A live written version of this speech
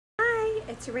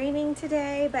It's raining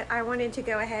today, but I wanted to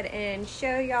go ahead and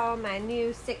show y'all my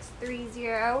new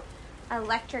 630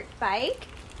 electric bike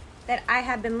that I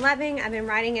have been loving. I've been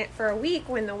riding it for a week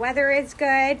when the weather is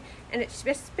good, and it's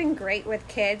just been great with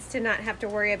kids to not have to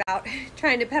worry about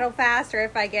trying to pedal fast or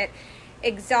if I get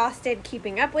exhausted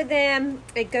keeping up with them.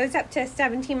 It goes up to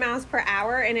 17 miles per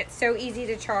hour and it's so easy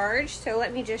to charge. So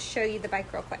let me just show you the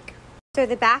bike real quick. So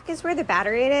the back is where the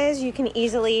battery is. You can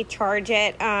easily charge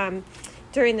it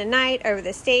during the night over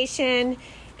the station.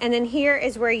 And then here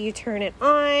is where you turn it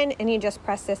on, and you just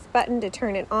press this button to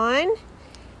turn it on.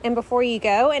 And before you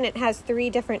go, and it has 3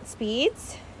 different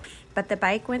speeds. But the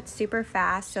bike went super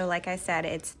fast, so like I said,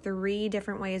 it's 3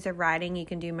 different ways of riding. You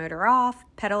can do motor off,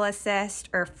 pedal assist,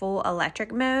 or full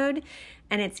electric mode.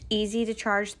 And it's easy to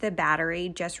charge the battery.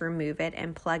 Just remove it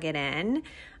and plug it in.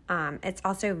 It's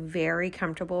also very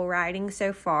comfortable riding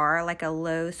so far, like a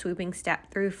low swooping step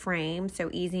through frame, so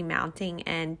easy mounting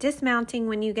and dismounting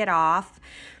when you get off.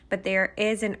 But there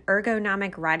is an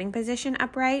ergonomic riding position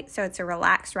upright, so it's a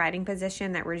relaxed riding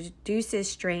position that reduces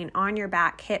strain on your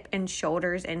back, hip, and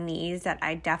shoulders and knees that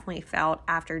I definitely felt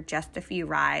after just a few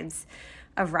rides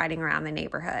of riding around the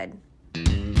neighborhood.